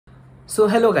So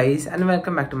hello guys and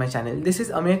welcome back to my channel. This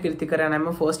is Amir Kirtikar and I'm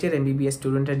a first year MBBS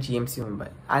student at GMC Mumbai.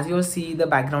 As you'll see, the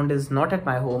background is not at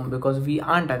my home because we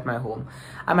aren't at my home.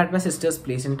 I'm at my sister's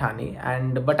place in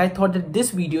Thane, but I thought that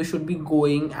this video should be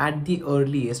going at the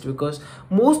earliest because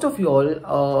most of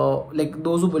y'all, like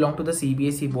those who belong to the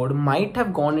CBSE board, might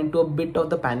have gone into a bit of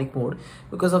the panic mode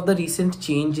because of the recent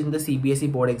change in the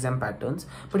CBSE board exam patterns.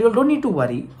 But you all don't need to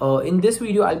worry. In this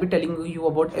video, I'll be telling you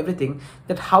about everything,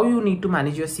 that how you need to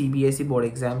manage your CBSE board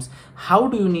exams, how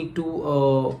do you need to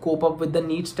cope up with the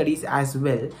NEET studies as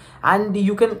well, and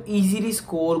you can easily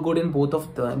score good in both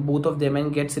of them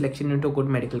and get selection into a good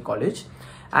medical college.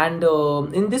 And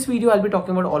in this video I'll be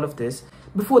talking about all of this.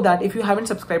 Before that, if you haven't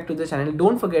subscribed to the channel,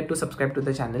 don't forget to subscribe to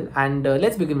the channel, and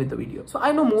let's begin with the video. So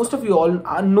I know most of you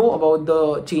all know about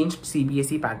the changed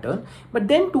CBSE pattern, but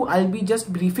then too I'll be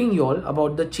just briefing you all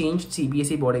about the changed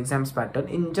CBSE board exams pattern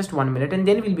in just 1 minute, and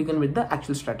then we'll begin with the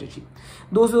actual strategy.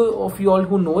 Those of you all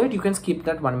who know it, you can skip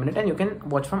that 1 minute and you can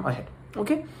watch from ahead.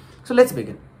 Okay, so let's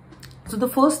begin. So the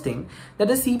first thing, that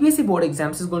the CBSE board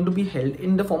exams is going to be held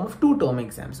in the form of two term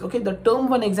exams. Okay, the term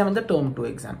 1 exam and the term 2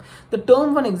 exam. The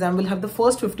term 1 exam will have the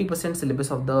first 50%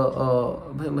 syllabus of the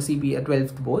CBSE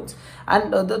 12th boards,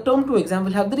 and the term 2 exam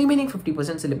will have the remaining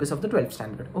 50% syllabus of the 12th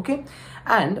standard. Okay,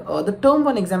 and the term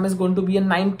 1 exam is going to be a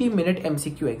 90-minute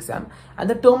MCQ exam, and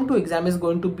the term 2 exam is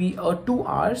going to be a 2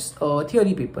 hours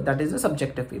theory paper, that is a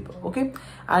subjective paper. Okay,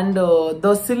 and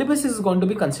the syllabus is going to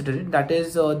be considered, that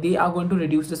is they are going to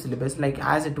reduce the syllabus like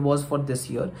as it was for this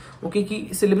year. Okay,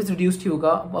 ki syllabus reduced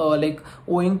hoga like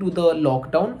owing to the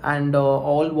lockdown and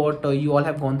all what you all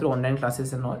have gone through online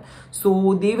classes and all.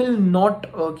 So they will not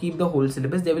keep the whole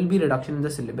syllabus. There will be reduction in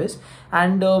the syllabus,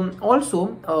 and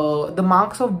also the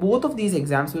marks of both of these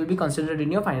exams will be considered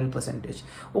in your final percentage.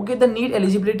 Okay, the NEET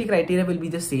eligibility criteria will be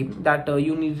the same, that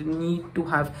you need to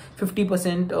have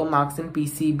 50% marks in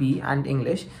PCB and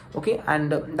English. Okay,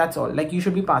 and that's all. Like you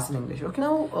should be passing English. Okay,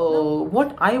 now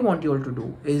what I want you all to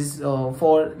do is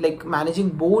for like managing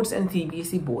boards and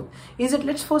CBSE both, is that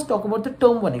let's first talk about the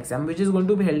term 1 exam, which is going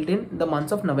to be held in the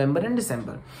months of November and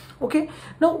December. Okay,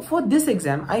 now for this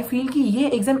exam I feel ki ye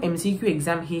exam MCQ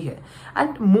exam hi hai,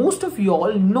 and most of you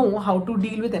all know how to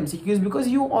deal with MCQs because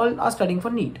you all are studying for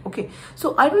NEET. Okay,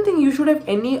 so I don't think you should have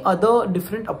any other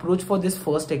different approach for this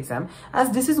first exam, as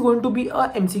this is going to be a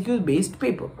MCQ based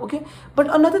paper. Okay,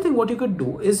 but another thing what you could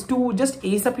do is to just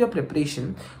ace up your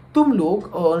preparation. तुम लोग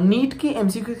NEET के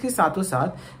MCQ के साथों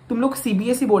साथ तुम लोग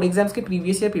CBSE board exams के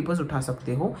previous year papers उठा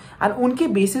सकते हो, एंड उनके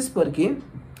बेसिस पर के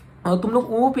तुम लोग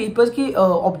वो पेपर्स के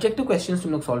ऑब्जेक्टिव क्वेश्चंस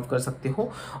तुम लोग सॉल्व कर सकते हो.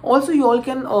 Also you all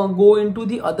can go into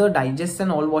the other digest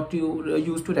and all what you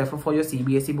use to refer for your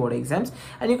CBSE board exams,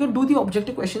 and you can do the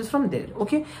objective questions from there.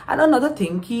 Okay, and another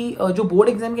thing कि जो board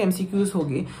exam के MCQs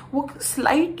होंगे वो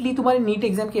slightly तुम्हारे NEET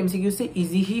exam के MCQs से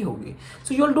easy ही होंगे.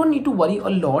 So you all don't need to worry a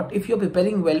lot if you are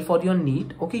preparing well for your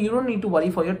NEET. Okay, you don't need to worry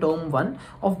for your term 1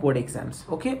 of board exams.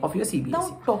 Okay, of your CBSE.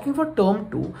 Now talking for term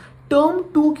 2, term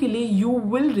 2 के लिए you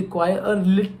will require a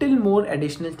little more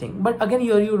additional thing, but again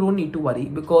here you don't need to worry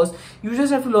because you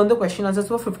just have to learn the question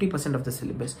answers for 50% of the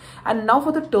syllabus. And now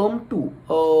for the term 2,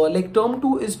 like term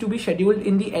 2 is to be scheduled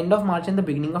in the end of March and the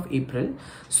beginning of April.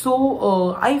 So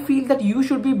I feel that you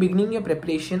should be beginning your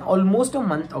preparation almost a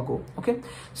month ago. Okay,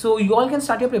 so you all can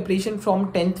start your preparation from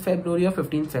 10th February or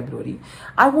 15th February.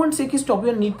 I won't say कि stop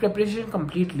your NEET preparation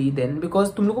completely then,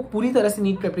 because तुम लोग को पूरी तरह से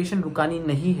NEET preparation रुकानी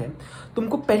नहीं है.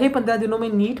 तुमको पहले 15 दिनों में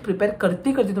नीट प्रिपेयर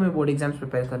करते करते तुम्हें बोर्ड एग्जाम्स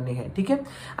प्रिपेयर करने हैं. ठीक है,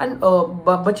 एंड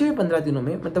बचे हुए 15 दिनों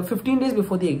में, मतलब 15 डेज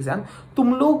बिफोर द एग्जाम,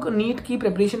 तुम लोग नीट की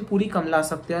प्रिपरेशन पूरी कम ला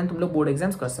सकते हो एंड तुम लोग बोर्ड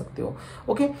एग्जाम्स कर सकते हो.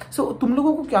 ओके, सो तुम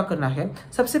लोगों को क्या करना है,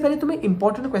 सबसे पहले तुम्हें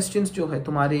इंपॉर्टेंट क्वेश्चंस जो है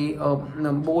तुम्हारे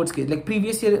बोर्ड्स के, लाइक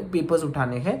प्रीवियस ईयर पेपर्स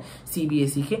उठाने हैं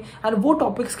सीबीएसई के, एंड वो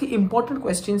टॉपिक्स के इंपॉर्टेंट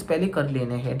क्वेश्चंस पहले कर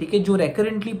लेने हैं. ठीक है, जो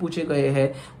रेकरेंटली पूछे गए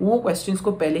हैं वो क्वेश्चंस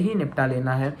को पहले ही निपटा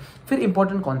लेना है. फिर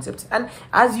important concepts, and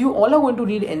as you all are going to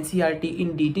read NCERT in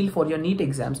detail for your NEET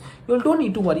exams, you don't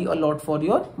need to worry a lot for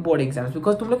your board exams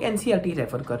because तुम लोग NCERT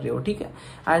रेफर कर रहे हो. ठीक है,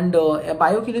 and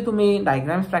bio के लिए तुम्हें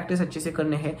डायग्राम्स प्रैक्टिस अच्छे से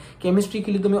करने हैं, केमिस्ट्री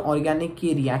के लिए तुम्हें ऑर्गेनिक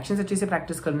के रिएक्शंस अच्छे से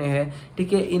प्रैक्टिस करने हैं.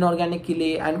 ठीक है, इनऑर्गेनिक के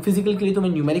लिए एंड फिजिकल के लिए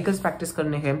तुम्हें न्यूमेरिकल्स प्रैक्टिस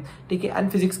करने हैं. ठीक है, एंड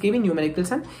फिजिक्स के भी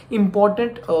numericals and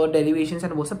important derivations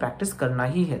and वो सब प्रैक्टिस करना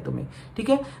ही है तुम्हें. ठीक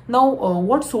है, now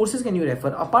what sources can you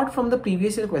refer apart from the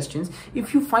previous year questions.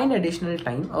 If you find additional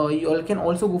time, you all can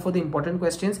also go for the important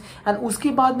questions and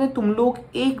उसके बाद में तुम लोग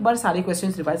एक बार सारे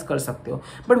क्वेश्चंस रिवाइज कर सकते हो.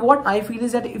 But what I feel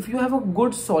is that if you have a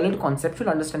good solid conceptual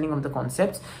understanding of the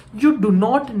concepts, you do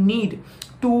not need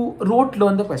to rote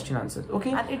learn the question answers,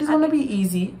 okay? And it is going to be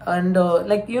easy, and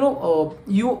like you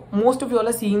most of you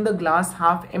all are seeing the glass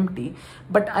half empty,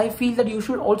 but I feel that you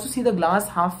should also see the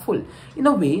glass half full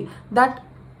in a way that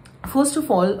first of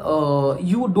all,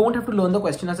 you don't have to learn the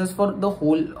question answers for the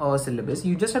whole syllabus.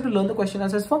 You just have to learn the question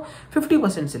answers for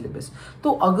 50% syllabus.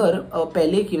 तो अगर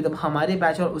पहले की मतलब हमारे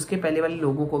batch और उसके पहले वाले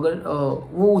लोगों को अगर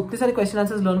वो उतने सारे क्वेश्चन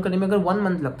आंसर्स लर्न करने में अगर 1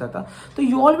 month लगता था, तो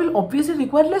you all will obviously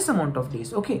require less amount of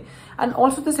days, okay? And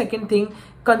also the second thing,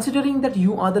 considering that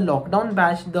you are the lockdown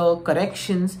batch, the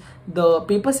corrections, the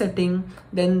paper setting,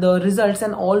 then the results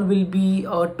and all will be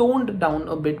toned down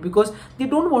a bit because they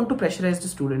don't want to pressurize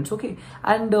the students, okay?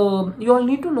 And you all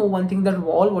need to know one thing, that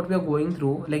all what we are going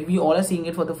through, like we all are seeing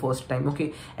it for the first time, okay?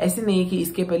 ऐसे नहीं कि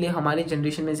इसके पहले हमारे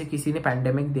generation में से किसी ने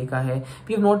पैंडेमिक देखा है.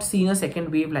 We have not seen a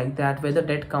second wave like that where the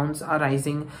death counts are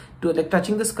rising to like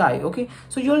touching the sky, okay?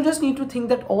 So you all just need to think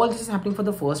that all this is happening for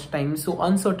the first time, so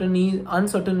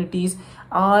uncertainties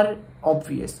are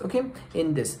obvious, okay?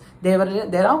 In this there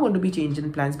are going to be change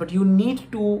in plans, but you need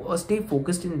to stay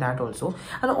focused in that also.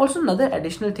 And also another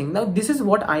additional thing, now this is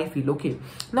what I feel, okay?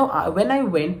 Now when I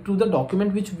went through the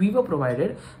document which we were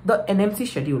provided, the NMC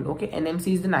schedule, okay?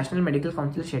 NMC is the National Medical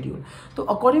Council schedule. So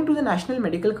according to the National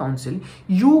Medical Council,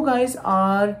 you guys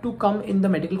are to come in the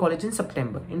medical college in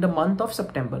September, in the month of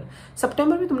September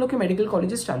में तुम लोग के medical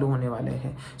colleges चालू होने वाले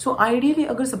हैं. So ideally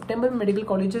अगर सितंबर में मेडिकल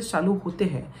कॉलेजेस चालू होते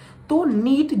हैं तो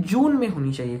नीट जून में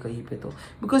होनी चाहिए कहीं पे, तो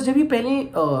बिकॉज जब भी पहले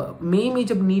मई में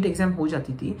जब नीट एग्जाम हो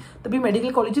जाती थी तभी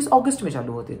मेडिकल कॉलेजेस अगस्त में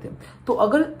चालू होते थे. तो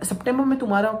अगर सितंबर में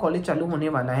तुम्हारा कॉलेज चालू होने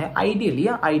वाला है आइडियली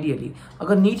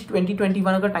अगर नीट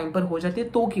 2021 अगर टाइम पर हो जाती है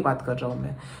तो की बात कर रहा हूं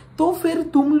मैं, तो फिर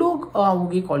तुम लोग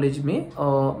आओगे कॉलेज में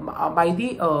बाय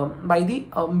दी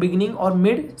बिगिनिंग और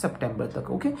मिड सितंबर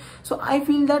तक, okay? So I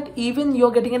feel that even you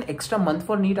are getting an extra month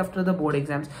for NEET after the board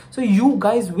exams, so you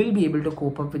guys will be able to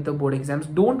cope up with the board exams.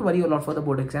 Don't worry a lot for the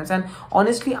board exams, and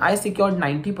honestly I secured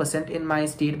 90% in my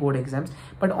state board exams,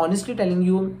 but honestly telling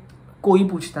you कोई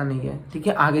पूछता नहीं है, ठीक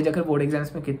है? आगे जाकर board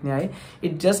exams में कितने आए,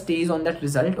 it just stage on that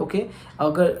result, okay?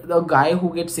 अगर अ guy who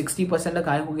gets 60%, a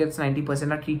guy who gets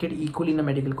 90% are treated equally in a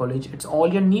medical college. It's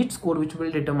all your NEET score which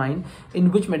will determine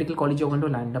in which medical college you're going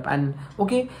to land up. And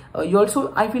okay, you also,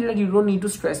 I feel that you don't need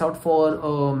to stress out for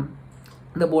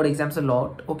the board exams a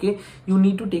lot, okay? You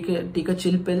need to take a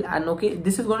chill pill, and okay,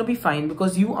 this is going to be fine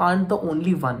because you aren't the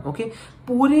only one, okay?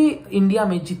 पूरे India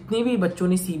में जितने भी बच्चों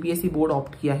ने CBSE board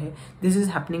opt किया है, this is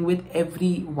happening with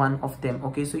every one of them,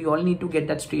 okay? So you all need to get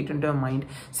that straight in your mind.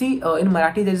 C in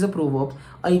Marathi there is a proverb,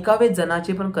 ऐकावे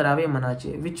जनाचे पण करावे मनाचे,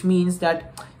 which means that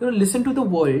you know listen to the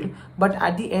world but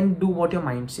at the end do what your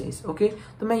mind says, okay?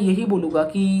 तो मैं यही बोलूंगा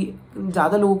कि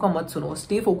ज्यादा लोगों का मत सुनो,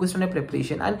 stay focused on your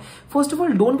preparation, and first of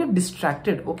all don't get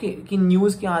distracted, okay? कि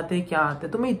न्यूज क्या आते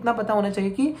हैं, तुम्हें इतना पता होना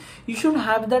चाहिए कि you should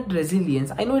have that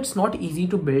resilience. I know it's not easy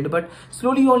to build, but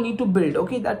slowly you all need to build,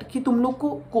 okay? That कि तुम लोग को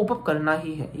cope up करना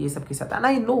ही है ये सब के साथ. And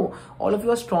I know all of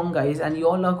you are strong guys and you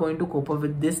all are going to cope up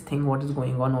with this thing what is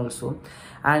going on also.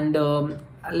 And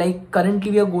like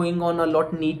currently we are going on a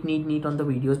lot neat on the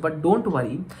videos, but don't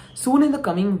worry, soon in the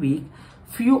coming week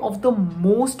few of the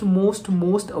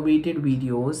most awaited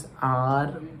videos are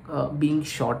being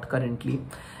shot currently.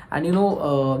 And you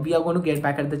know, we are going to get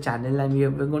back at the channel, and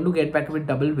we're going to get back with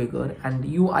double vigor. And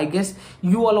I guess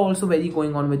you all are also very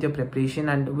going on with your preparation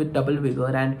and with double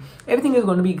vigor, and everything is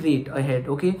going to be great ahead,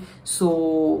 okay? So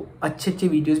अच्छे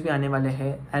videos भी आने वाले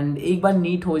हैं, and एक बार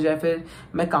NEET हो जाए फिर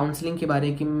मैं काउंसलिंग के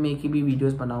बारे में की भी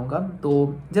videos बनाऊंगा.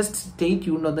 तो just stay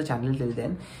tuned on the channel till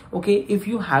then, okay? If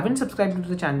you haven't subscribed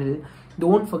to the channel,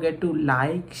 don't forget to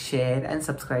like, share and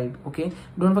subscribe, okay?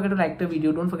 Don't forget to like the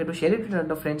video, don't forget to share it with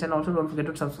other friends, and also don't forget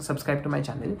to subscribe to my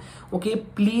channel, okay?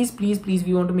 Please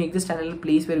we want to make this channel a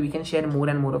place where we can share more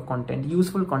and more of content,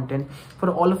 useful content for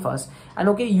all of us.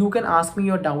 And okay, you can ask me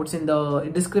your doubts in the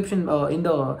description, in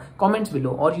the comments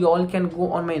below, or you all can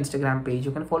go on my Instagram page,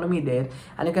 you can follow me there,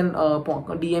 and you can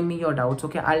DM me your doubts,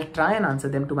 okay? I'll try and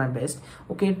answer them to my best,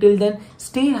 okay? Till then,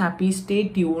 stay happy, stay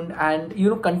tuned, and you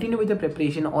know, continue with your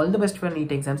preparation. All the best for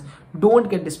NEET exams. Don't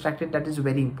get distracted, that is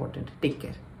very important. Take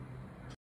care.